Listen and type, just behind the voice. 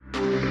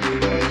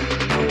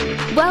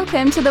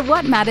Welcome to the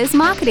What Matters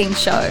Marketing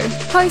Show,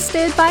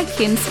 hosted by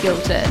Kim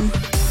Skilton.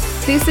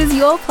 This is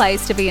your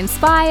place to be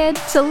inspired,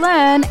 to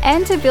learn,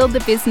 and to build the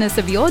business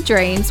of your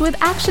dreams with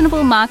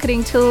actionable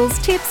marketing tools,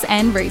 tips,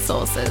 and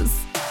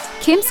resources.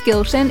 Kim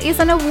Skilton is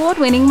an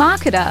award-winning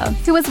marketer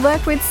who has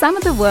worked with some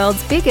of the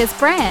world's biggest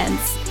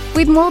brands.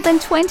 With more than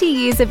 20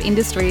 years of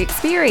industry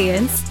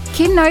experience,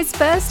 Kim knows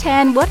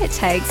firsthand what it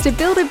takes to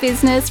build a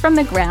business from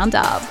the ground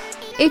up.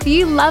 If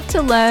you love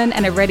to learn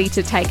and are ready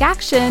to take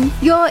action,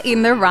 you're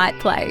in the right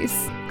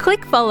place.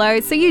 Click follow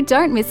so you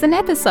don't miss an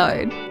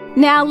episode.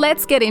 Now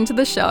let's get into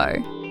the show.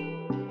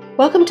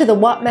 Welcome to the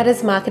What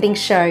Matters Marketing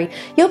Show,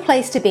 your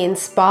place to be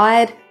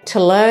inspired,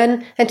 to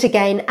learn, and to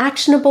gain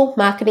actionable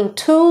marketing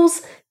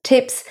tools,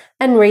 tips,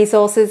 and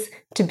resources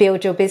to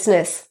build your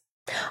business.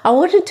 I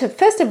wanted to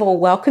first of all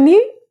welcome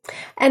you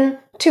and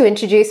to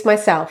introduce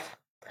myself.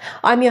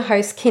 I'm your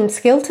host, Kim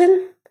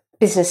Skilton,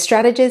 business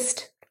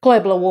strategist,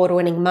 global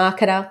award-winning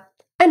marketer,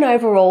 and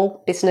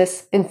overall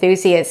business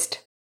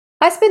enthusiast.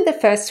 I spent the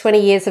first 20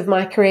 years of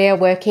my career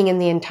working in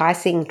the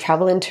enticing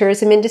travel and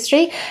tourism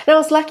industry, and I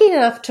was lucky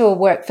enough to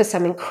work for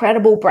some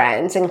incredible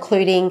brands,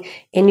 including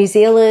in New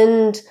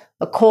Zealand,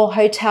 Accor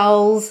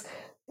Hotels,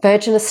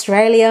 Virgin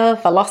Australia,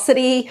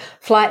 Velocity,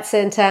 Flight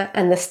Centre,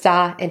 and the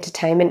Star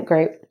Entertainment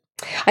Group.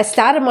 I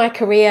started my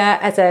career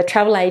as a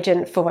travel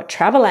agent for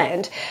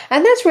Traveland,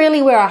 and that's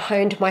really where I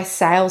honed my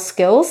sales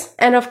skills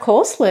and, of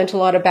course, learned a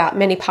lot about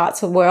many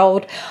parts of the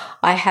world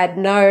I had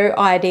no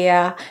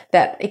idea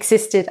that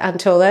existed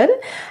until then.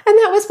 And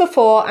that was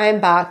before I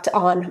embarked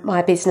on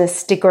my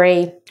business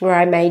degree, where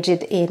I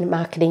majored in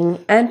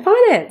marketing and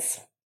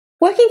finance.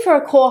 Working for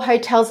Accor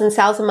Hotels and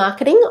Sales and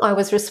Marketing, I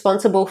was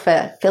responsible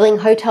for filling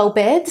hotel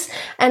beds,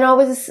 and I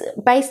was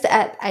based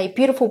at a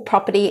beautiful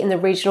property in the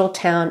regional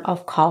town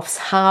of Coffs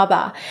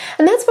Harbour.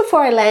 And that's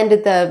before I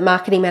landed the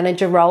marketing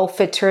manager role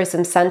for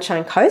Tourism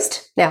Sunshine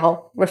Coast,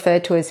 now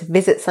referred to as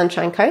Visit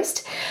Sunshine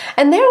Coast.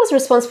 And there I was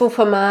responsible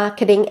for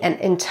marketing an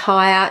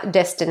entire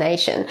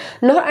destination,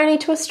 not only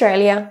to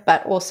Australia,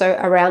 but also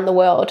around the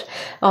world.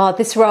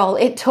 This role,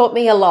 it taught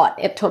me a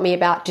lot. It taught me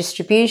about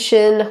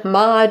distribution,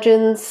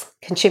 margins,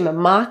 consumer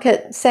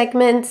market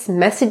segments,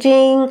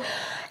 messaging.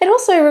 It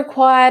also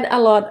required a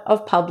lot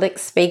of public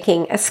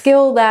speaking, a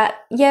skill that,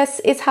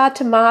 yes, it's hard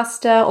to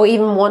master or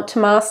even want to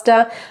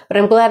master, but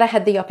I'm glad I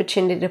had the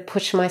opportunity to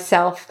push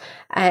myself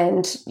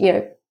and,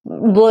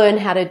 learn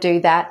how to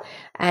do that.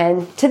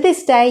 And to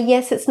this day,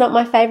 yes, it's not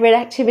my favorite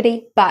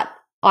activity, but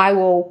I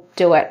will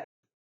do it.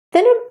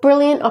 Then a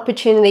brilliant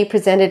opportunity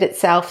presented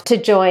itself to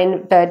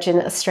join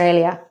Virgin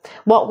Australia,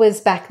 what was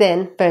back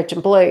then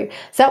Virgin Blue.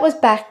 So that was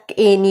back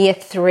in year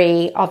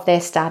 3 of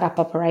their startup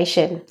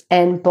operation.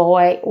 And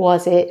boy,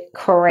 was it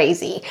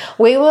crazy.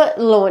 We were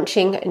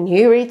launching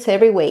new routes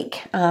every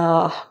week.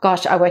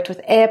 I worked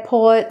with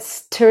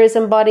airports,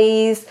 tourism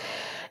bodies,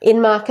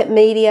 in-market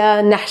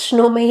media,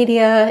 national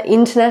media,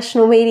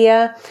 international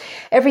media,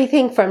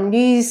 everything from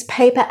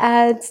newspaper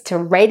ads to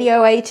radio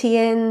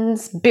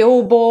ATNs,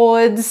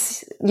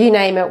 billboards, you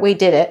name it, we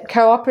did it.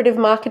 Cooperative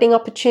marketing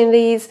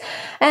opportunities,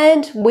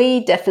 and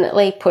we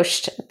definitely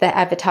pushed the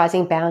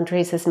advertising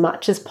boundaries as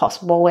much as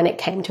possible when it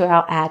came to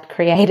our ad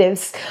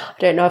creatives. I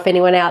don't know if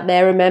anyone out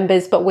there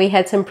remembers, but we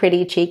had some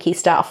pretty cheeky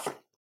stuff.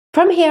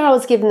 From here, I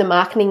was given the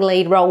marketing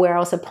lead role where I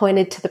was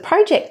appointed to the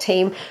project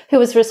team who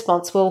was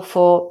responsible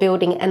for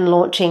building and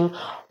launching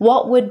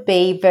what would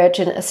be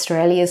Virgin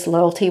Australia's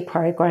loyalty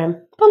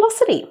program,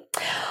 Velocity.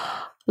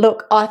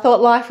 Look, I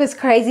thought life was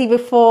crazy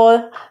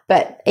before,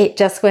 but it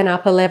just went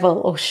up a level,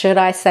 or should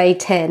I say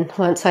 10,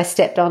 once I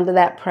stepped onto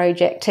that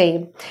project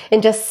team.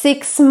 In just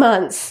 6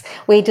 months,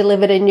 we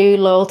delivered a new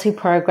loyalty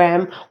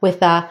program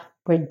with a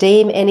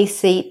redeem any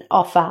seat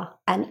offer,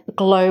 and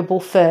global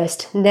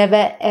first.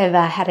 Never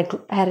ever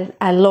had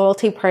a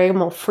loyalty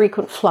program or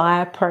frequent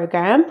flyer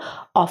program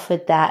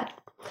offered that.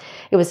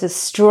 It was a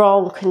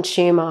strong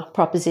consumer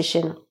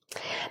proposition.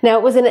 Now,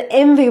 it was an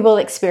enviable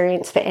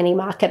experience for any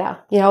marketer.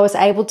 I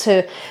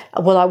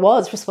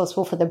was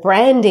responsible for the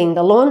branding,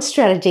 the launch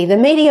strategy, the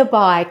media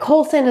buy,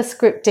 call center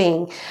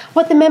scripting,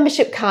 what the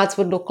membership cards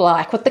would look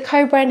like, what the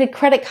co-branded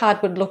credit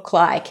card would look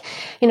like,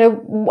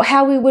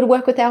 how we would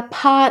work with our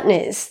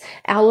partners,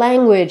 our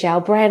language, our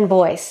brand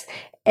voice.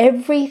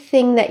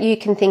 Everything that you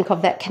can think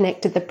of that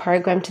connected the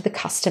program to the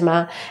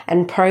customer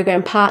and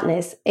program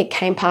partners, it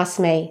came past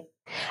me.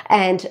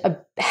 And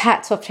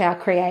hats off to our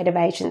creative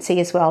agency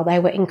as well. They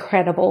were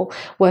incredible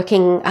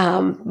working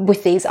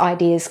with these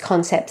ideas,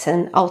 concepts,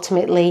 and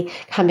ultimately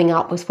coming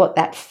up with what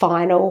that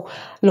final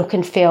look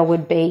and feel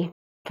would be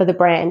for the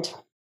brand.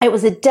 It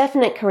was a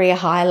definite career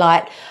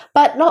highlight,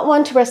 but not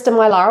one to rest on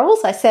my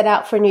laurels. I set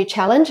out for a new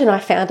challenge and I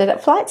found it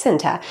at Flight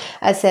Centre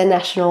as their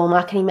national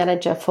marketing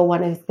manager for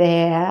one of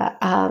their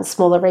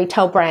smaller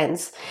retail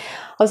brands.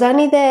 I was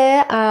only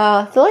there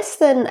for less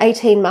than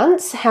 18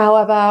 months,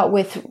 however,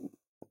 with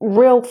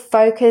real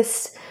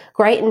focus,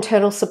 great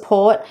internal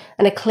support,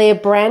 and a clear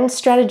brand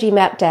strategy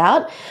mapped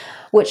out,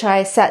 which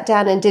I sat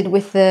down and did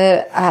with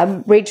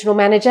the regional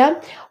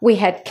manager. We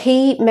had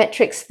key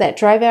metrics that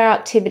drove our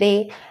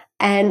activity,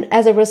 And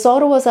as a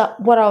result of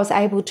what I was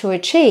able to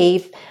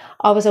achieve,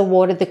 I was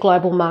awarded the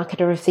Global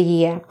Marketer of the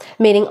Year,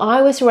 meaning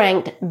I was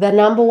ranked the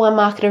number one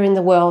marketer in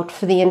the world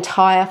for the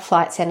entire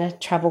Flight Centre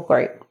travel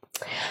group.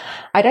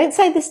 I don't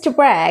say this to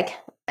brag,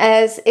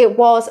 as it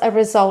was a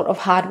result of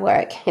hard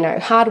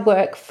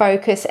work,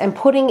 focus, and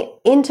putting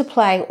into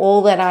play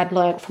all that I'd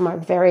learned from my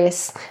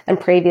various and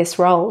previous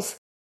roles.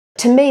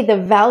 To me, the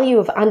value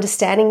of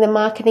understanding the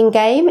marketing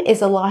game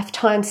is a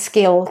lifetime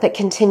skill that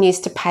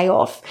continues to pay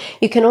off.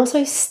 You can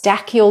also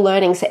stack your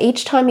learning. So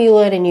each time you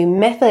learn a new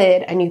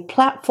method, a new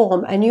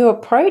platform, a new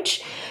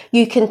approach,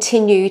 you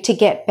continue to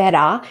get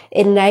better,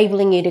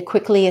 enabling you to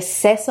quickly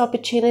assess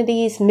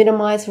opportunities,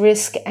 minimize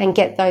risk, and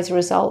get those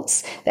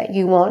results that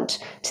you want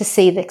to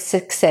see the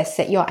success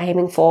that you're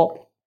aiming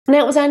for.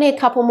 Now, it was only a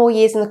couple more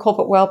years in the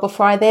corporate world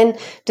before I then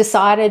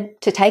decided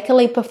to take a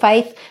leap of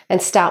faith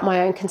and start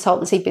my own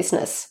consultancy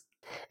business.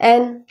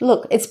 And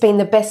look, it's been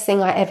the best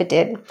thing I ever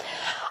did.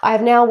 I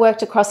have now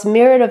worked across a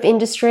myriad of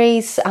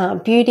industries,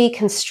 beauty,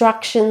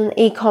 construction,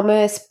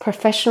 e-commerce,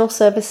 professional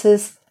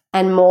services,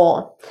 and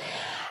more.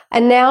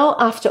 And now,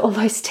 after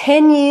almost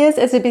 10 years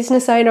as a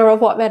business owner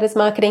of What Matters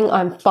Marketing,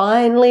 I'm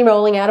finally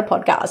rolling out a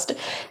podcast.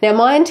 Now,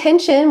 my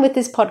intention with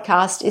this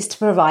podcast is to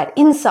provide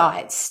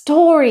insights,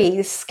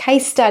 stories,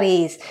 case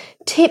studies,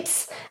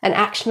 tips, and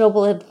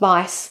actionable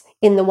advice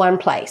in the one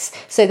place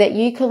so that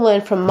you can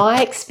learn from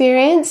my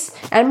experience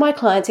and my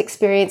clients'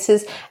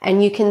 experiences,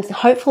 and you can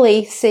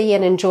hopefully see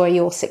and enjoy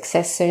your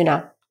success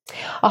sooner.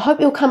 I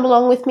hope you'll come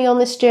along with me on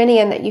this journey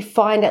and that you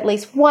find at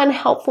least one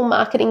helpful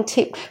marketing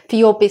tip for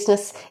your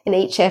business in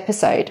each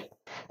episode.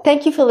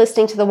 Thank you for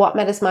listening to the What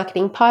Matters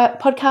Marketing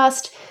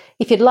podcast.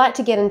 If you'd like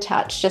to get in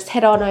touch, just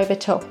head on over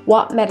to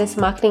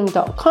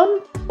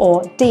whatmattersmarketing.com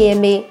or DM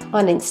me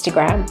on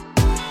Instagram.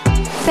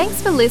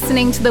 Thanks for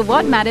listening to the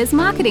What Matters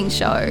Marketing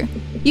Show.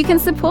 You can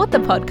support the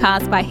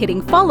podcast by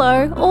hitting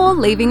follow or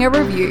leaving a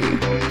review.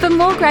 For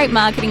more great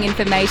marketing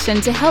information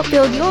to help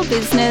build your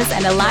business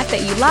and a life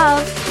that you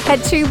love,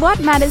 head to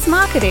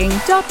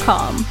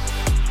whatmattersmarketing.com.